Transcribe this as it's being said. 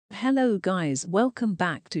Hello guys, welcome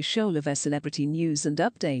back to Showlove Celebrity News and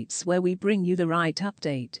Updates, where we bring you the right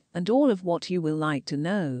update and all of what you will like to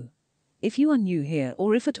know. If you are new here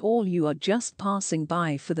or if at all you are just passing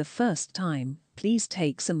by for the first time, please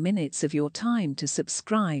take some minutes of your time to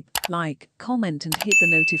subscribe, like, comment and hit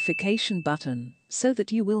the notification button so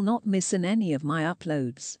that you will not miss any of my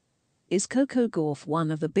uploads. Is Coco Gauff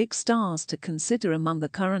one of the big stars to consider among the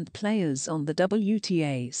current players on the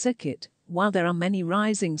WTA circuit? While there are many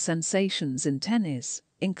rising sensations in tennis,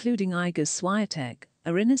 including Iga Swiatek,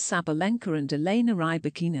 Aryna Sabalenka and Aryna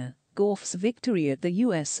Petkovic, Gauff's victory at the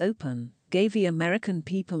US Open gave the American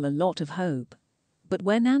people a lot of hope. But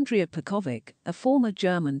when Andrea Petkovic, a former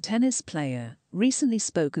German tennis player, recently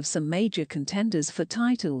spoke of some major contenders for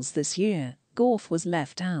titles this year, Gauff was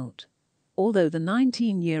left out. Although the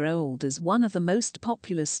 19-year-old is one of the most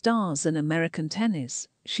popular stars in American tennis,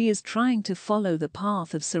 she is trying to follow the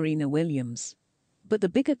path of Serena Williams. But the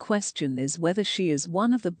bigger question is whether she is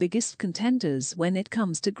one of the biggest contenders when it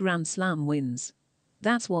comes to Grand Slam wins.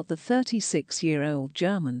 That's what the 36-year-old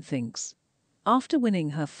German thinks. After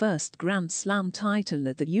winning her first Grand Slam title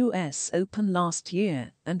at the US Open last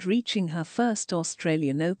year and reaching her first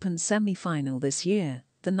Australian Open semi-final this year,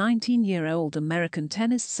 the 19-year-old American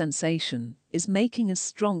tennis sensation is making a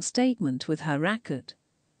strong statement with her racket.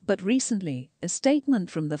 But recently, a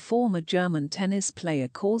statement from the former German tennis player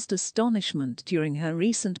caused astonishment during her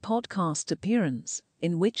recent podcast appearance,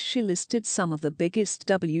 in which she listed some of the biggest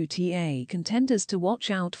WTA contenders to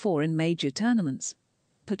watch out for in major tournaments.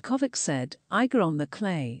 Petkovic said, "Iga on the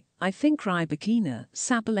clay, I think Rybakina,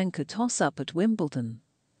 Sabalenka toss-up at Wimbledon.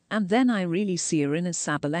 And then I really see Aryna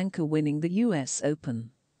Sabalenka winning the US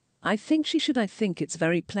Open. I think she should. I think it's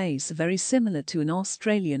very similar to an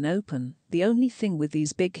Australian Open. The only thing with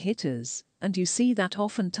these big hitters, and you see that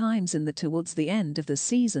oftentimes towards the end of the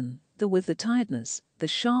season, with the tiredness, the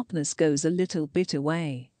sharpness goes a little bit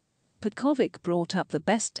away." Petkovic brought up the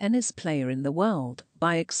best tennis player in the world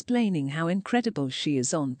by explaining how incredible she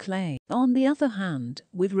is on clay. On the other hand,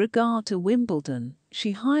 with regard to Wimbledon,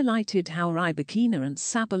 she highlighted how Rybakina and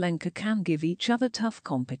Sabalenka can give each other tough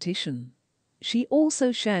competition. She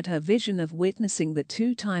also shared her vision of witnessing the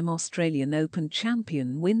two-time Australian Open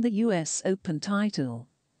champion win the US Open title.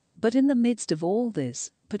 But in the midst of all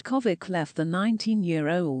this, Petkovic left the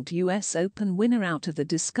 19-year-old US Open winner out of the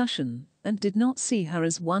discussion and did not see her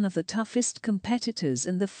as one of the toughest competitors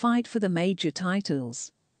in the fight for the major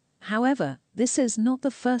titles. However, this is not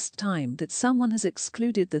the first time that someone has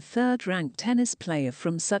excluded the third-ranked tennis player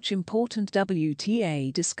from such important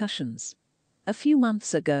WTA discussions. A few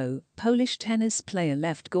months ago, Polish tennis player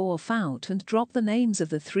left Gauff out and dropped the names of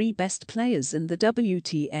the three best players in the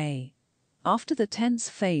WTA. After the tense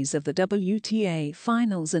phase of the WTA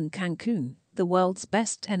finals in Cancun, the world's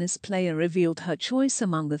best tennis player revealed her choice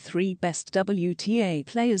among the three best WTA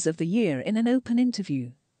players of the year in an open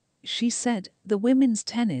interview. She said, "The women's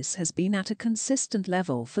tennis has been at a consistent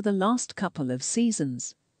level for the last couple of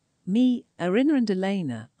seasons. Me, Aryna and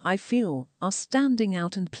Aryna, I feel, are standing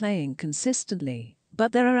out and playing consistently,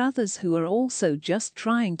 but there are others who are also just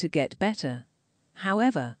trying to get better.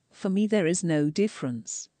 However, for me there is no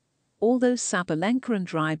difference." Although Sabalenka and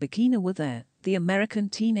Rybakina were there, the American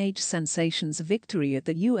teenage sensation's victory at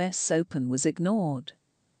the US Open was ignored.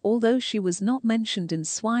 Although she was not mentioned in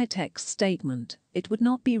Swiatek's statement, it would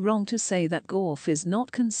not be wrong to say that Gauff is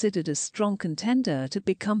not considered a strong contender to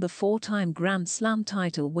become the four-time Grand Slam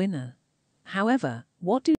title winner. However,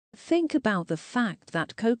 what do you think about the fact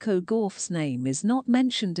that Coco Gauff's name is not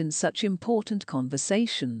mentioned in such important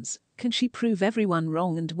conversations? Can she prove everyone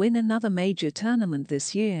wrong and win another major tournament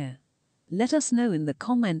this year? Let us know in the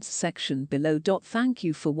comments section below. Thank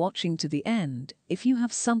you for watching to the end. If you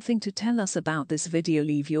have something to tell us about this video,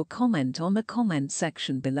 leave your comment on the comment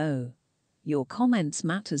section below. Your comments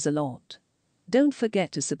matters a lot. Don't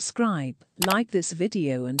forget to subscribe, like this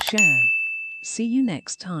video and share. See you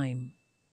next time.